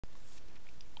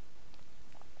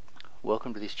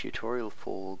welcome to this tutorial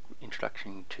for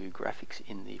Introduction to Graphics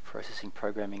in the Processing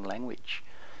Programming Language.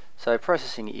 So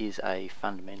processing is a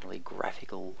fundamentally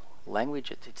graphical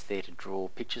language. It's there to draw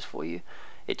pictures for you.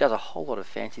 It does a whole lot of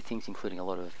fancy things, including a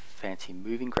lot of fancy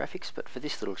moving graphics, but for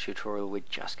this little tutorial we're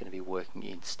just going to be working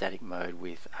in static mode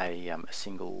with a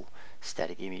single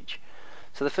static image.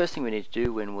 So the first thing we need to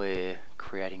do when we're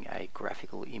creating a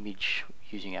graphical image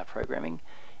using our programming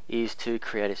is to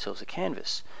create ourselves a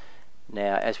canvas.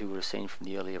 Now, as we would have seen from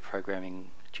the earlier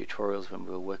programming tutorials when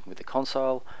we were working with the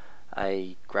console,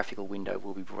 a graphical window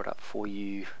will be brought up for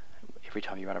you every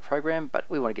time you run a program, but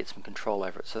we want to get some control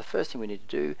over it. So the first thing we need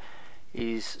to do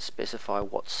is specify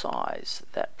what size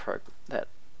that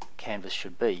canvas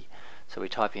should be. So we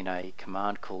type in a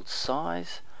command called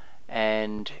size,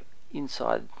 and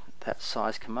inside that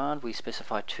size command we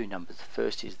specify two numbers. The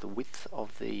first is the width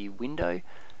of the window.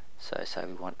 So say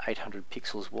we want 800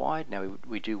 pixels wide. Now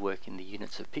we do work in the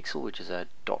units of pixel, which is a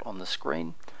dot on the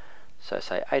screen. So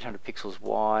say 800 pixels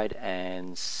wide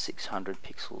and 600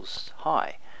 pixels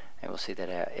high. And we'll see that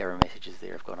our error messages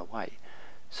there have gone away.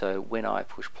 So when I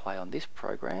push play on this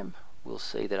program, we'll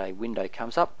see that a window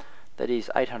comes up that is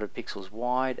 800 pixels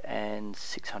wide and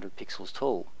 600 pixels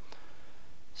tall.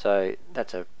 So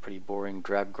that's a pretty boring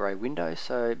drab grey window.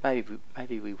 So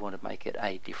maybe we want to make it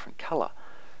a different colour.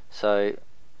 So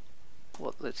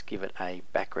let's give it a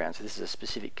background. So this is a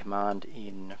specific command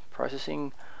in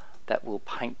processing that will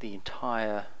paint the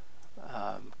entire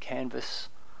canvas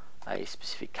a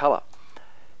specific colour.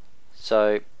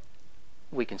 So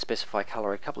we can specify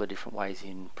colour a couple of different ways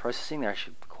in processing. There are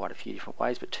actually quite a few different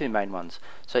ways, but two main ones.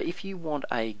 So if you want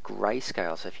a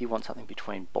grayscale, so if you want something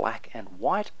between black and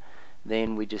white,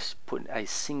 then we just put a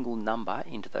single number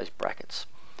into those brackets.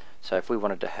 So if we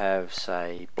wanted to have,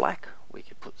 say, black, we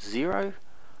could put 0,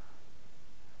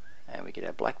 and we get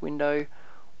our black window.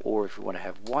 Or if we want to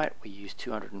have white, we use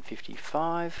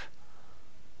 255,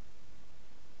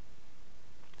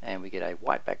 and we get a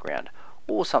white background,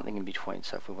 or something in between.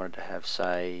 So if we wanted to have,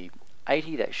 say,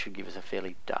 80, that should give us a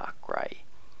fairly dark grey.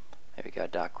 There we go,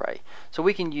 dark grey. So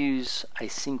we can use a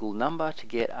single number to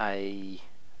get a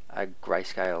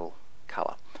grayscale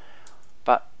colour.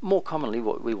 But more commonly,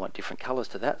 we want different colours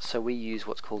to that, so we use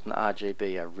what's called an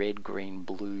RGB, a red, green,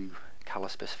 blue colour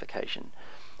specification.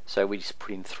 So we just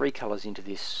put in three colours into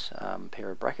this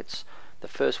pair of brackets. The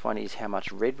first one is how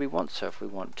much red we want. So if we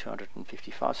want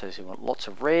 255, so we want lots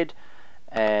of red,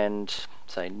 and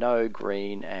say no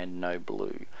green and no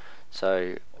blue.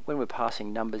 So when we're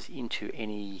passing numbers into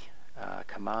any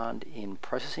command in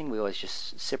processing, we always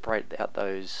just separate out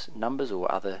those numbers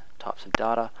or other types of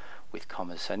data with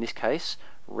commas. So in this case,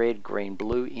 red, green,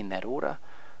 blue in that order.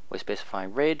 We're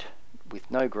specifying red with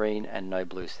no green and no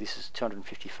blue. So this is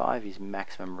 255 is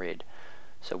maximum red.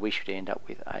 So we should end up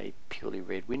with a purely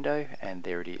red window, and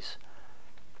there it is.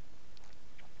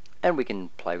 And we can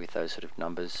play with those sort of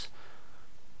numbers.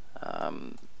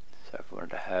 So if we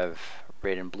wanted to have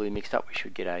red and blue mixed up, we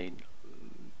should get a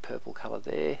purple colour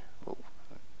there, or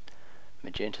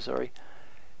magenta, sorry.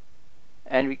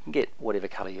 And we can get whatever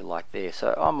colour you like there.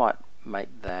 So I might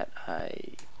make that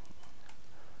a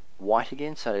white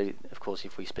again. So of course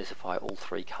if we specify all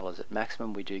three colours at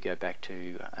maximum, we do go back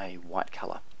to a white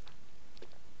colour.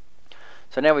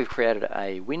 So now we've created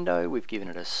a window, we've given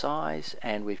it a size,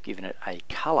 and we've given it a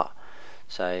colour.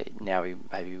 So now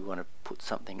maybe we want to put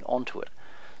something onto it.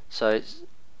 So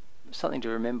something to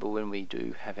remember when we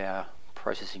do have our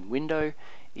processing window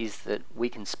is that we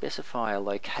can specify a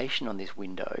location on this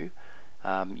window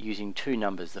using two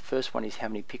numbers. The first one is how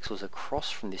many pixels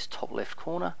across from this top left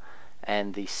corner,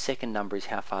 and the second number is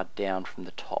how far down from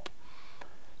the top.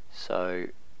 So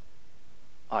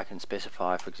I can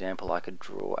specify, for example, I could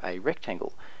draw a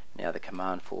rectangle. Now the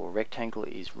command for rectangle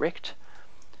is rect,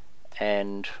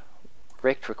 and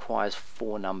rect requires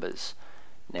 4 numbers.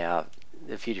 Now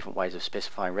there are a few different ways of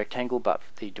specifying rectangle, but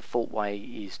the default way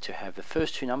is to have the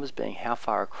first two numbers being how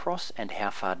far across and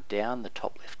how far down the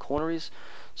top left corner is.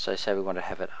 So say we want to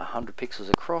have it 100 pixels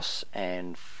across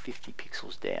and 50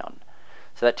 pixels down.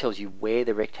 So that tells you where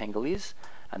the rectangle is,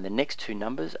 and the next two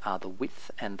numbers are the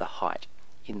width and the height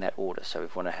in that order. So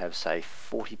if we want to have, say,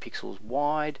 40 pixels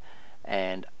wide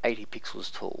and 80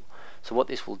 pixels tall. So what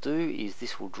this will do is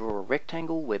this will draw a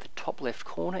rectangle where the top left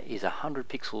corner is 100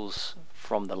 pixels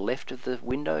from the left of the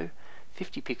window,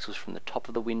 50 pixels from the top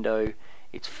of the window,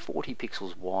 it's 40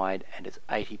 pixels wide, and it's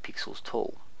 80 pixels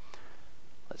tall.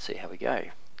 Let's see how we go.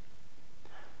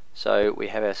 So we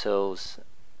have ourselves,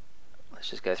 let's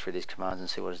just go through these commands and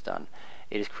see what it's done.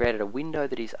 It has created a window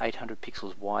that is 800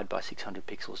 pixels wide by 600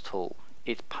 pixels tall.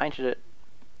 It's painted it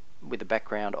with a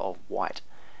background of white.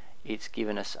 it's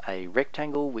given us a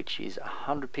rectangle which is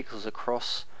 100 pixels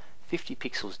across, 50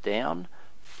 pixels down,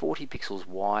 40 pixels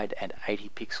wide, and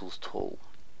 80 pixels tall.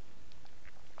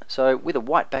 So with a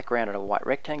white background and a white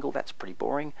rectangle, that's pretty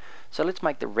boring. So let's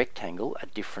make the rectangle a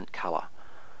different color.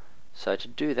 So to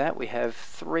do that, we have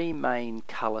three main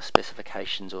color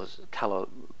specifications, or color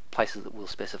places that will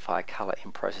specify color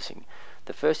in processing.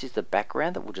 The first is the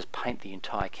background, that will just paint the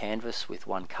entire canvas with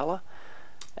one color.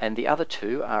 And the other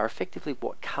two are effectively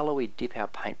what color we dip our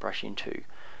paintbrush into.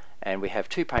 And we have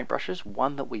two paintbrushes,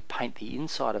 one that we paint the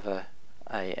inside of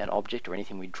an object or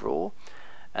anything we draw,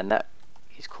 and that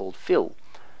is called fill.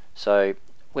 So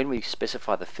when we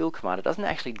specify the fill command, it doesn't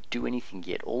actually do anything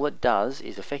yet. All it does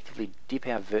is effectively dip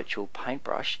our virtual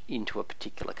paintbrush into a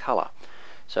particular color.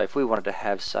 So if we wanted to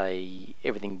have, say,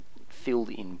 everything filled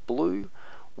in blue,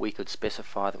 we could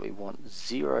specify that we want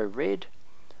 0 red,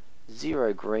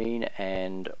 0 green,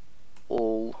 and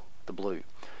all the blue.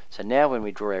 So now when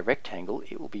we draw a rectangle,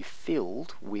 it will be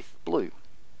filled with blue,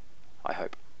 I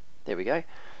hope. There we go.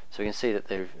 So we can see that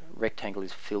the rectangle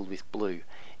is filled with blue.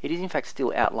 It is in fact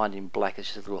still outlined in black,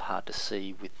 it's just a little hard to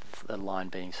see with the line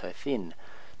being so thin.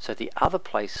 So the other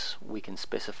place we can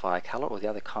specify a color, or the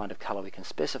other kind of color we can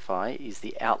specify, is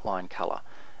the outline color,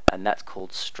 and that's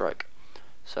called stroke.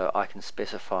 So I can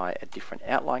specify a different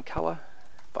outline color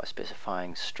by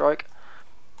specifying stroke,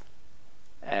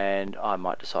 and I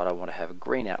might decide I want to have a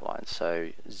green outline. So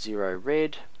 0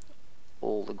 red,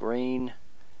 all the green,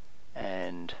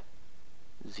 and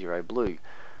 0 blue.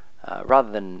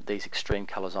 Rather than these extreme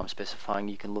colors I'm specifying,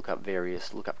 you can look up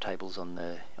various lookup tables on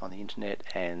the internet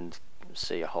and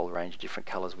see a whole range of different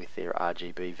colors with their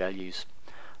RGB values.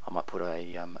 I might put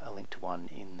a link to one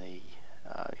in the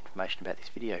information about this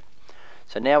video.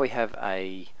 So now we have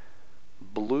a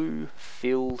blue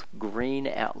filled green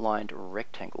outlined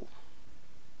rectangle,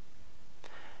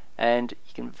 and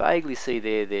you can vaguely see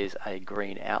there's a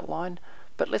green outline,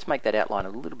 but let's make that outline a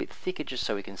little bit thicker just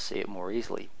so we can see it more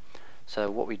easily.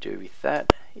 So what we do with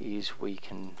that is we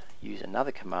can use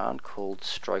another command called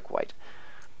strokeWeight.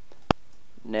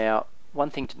 Now, one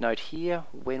thing to note here,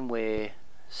 when we're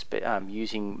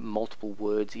using multiple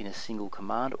words in a single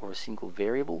command or a single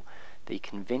variable, the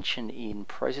convention in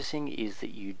processing is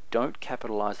that you don't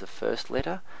capitalize the first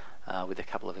letter, with a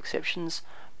couple of exceptions,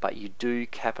 but you do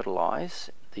capitalize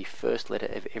the first letter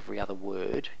of every other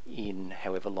word in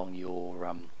however long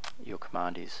your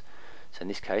command is. So in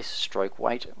this case, stroke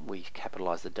weight, we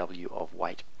capitalize the W of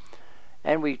weight.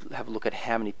 And we have a look at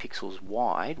how many pixels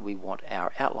wide we want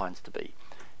our outlines to be.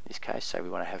 In this case, say we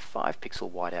want to have 5 pixel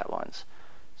wide outlines.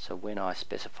 So when I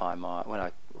when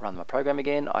I run my program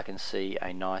again, I can see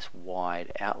a nice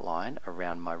wide outline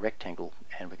around my rectangle,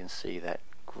 and we can see that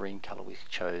green color we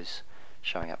chose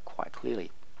showing up quite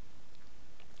clearly.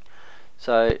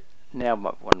 So now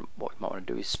what we might want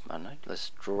to do is, I don't know,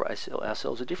 let's draw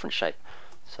ourselves a different shape.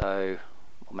 So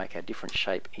we'll make our different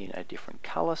shape in a different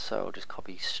color. So I'll just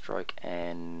copy stroke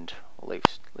and leave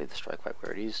the stroke weight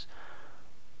where it is,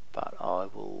 but I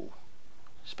will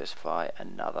specify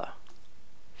another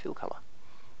fill color.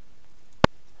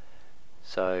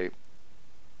 So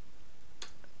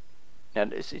now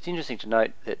it's interesting to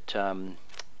note that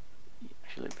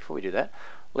actually before we do that,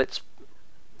 let's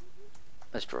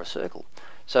draw a circle.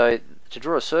 So to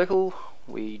draw a circle,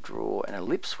 we draw an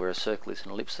ellipse, where a circle is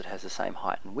an ellipse that has the same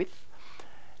height and width.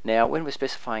 Now when we're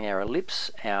specifying our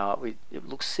ellipse, it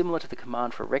looks similar to the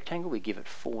command for a rectangle. We give it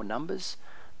 4 numbers,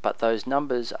 but those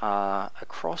numbers are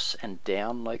across and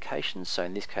down locations. So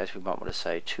in this case we might want to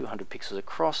say 200 pixels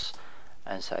across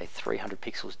and say 300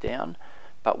 pixels down.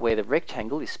 But where the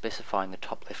rectangle is specifying the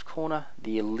top left corner,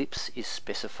 the ellipse is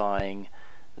specifying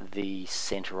the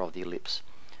center of the ellipse.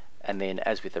 And then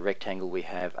as with the rectangle, we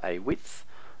have a width.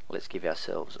 Let's give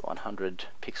ourselves 100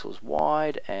 pixels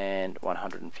wide and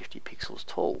 150 pixels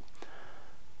tall.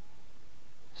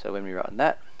 So when we run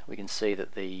that, we can see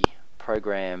that the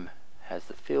program has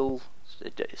the fill.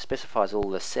 It specifies all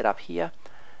the setup here.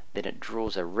 Then it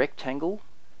draws a rectangle,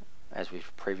 as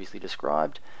we've previously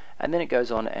described, and then it goes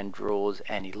on and draws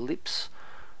an ellipse,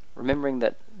 remembering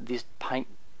that this paint,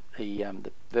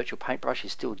 the virtual paintbrush,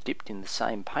 is still dipped in the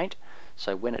same paint.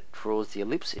 So when it draws the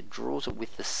ellipse, it draws it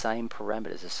with the same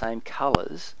parameters, the same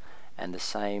colors, and the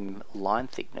same line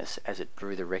thickness as it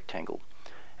drew the rectangle.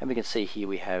 And we can see here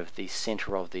we have the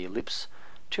center of the ellipse,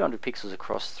 200 pixels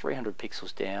across, 300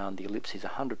 pixels down. The ellipse is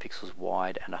 100 pixels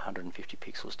wide and 150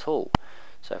 pixels tall.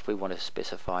 So if we want to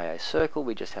specify a circle,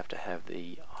 we just have to have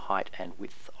the height and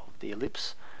width of the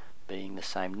ellipse being the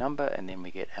same number, and then we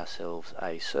get ourselves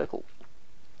a circle.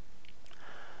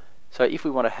 So if we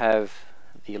want to have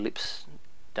the ellipse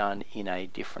done in a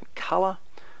different color,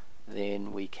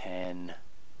 then we can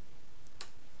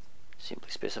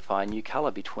simply specify a new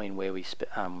color between where we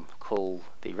call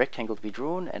the rectangle to be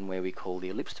drawn and where we call the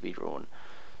ellipse to be drawn.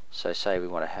 So say we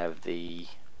want to have the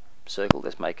circle,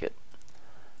 let's make it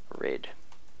red.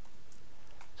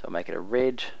 So I'll make it a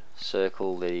red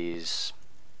circle that is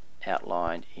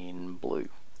outlined in blue.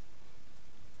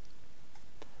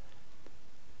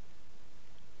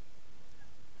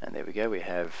 And there we go, we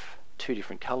have two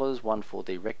different colors, one for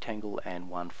the rectangle and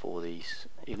one for the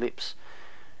ellipse.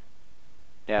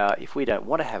 Now, if we don't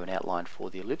want to have an outline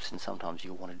for the ellipse, and sometimes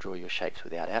you'll want to draw your shapes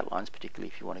without outlines, particularly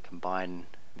if you want to combine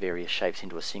various shapes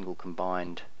into a single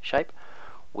combined shape,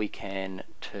 we can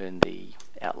turn the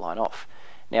outline off.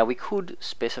 Now, we could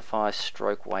specify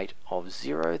stroke weight of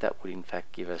 0. That would in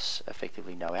fact give us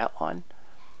effectively no outline.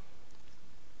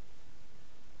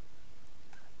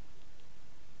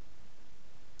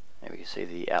 And we can see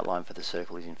the outline for the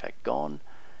circle is in fact gone.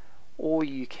 Or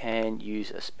you can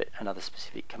use another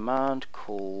specific command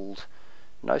called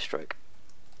noStroke.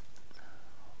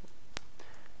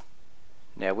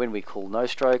 Now when we call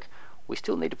noStroke, we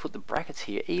still need to put the brackets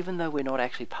here, even though we're not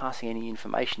actually passing any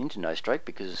information into noStroke,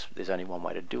 because there's only one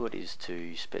way to do it, is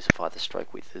to specify the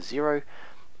stroke width as 0.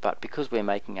 But because we're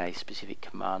making a specific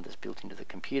command that's built into the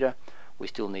computer, we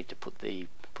still need to put the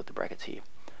brackets here.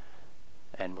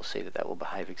 And we'll see that that will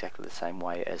behave exactly the same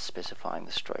way as specifying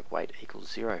the stroke weight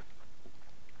equals 0.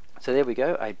 So there we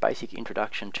go, a basic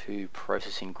introduction to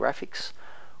processing graphics,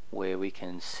 where we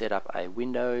can set up a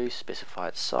window, specify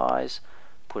its size,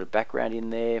 put a background in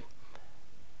there,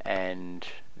 and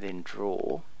then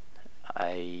draw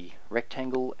a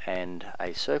rectangle and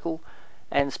a circle,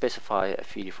 and specify a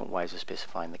few different ways of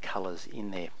specifying the colors in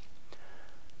there.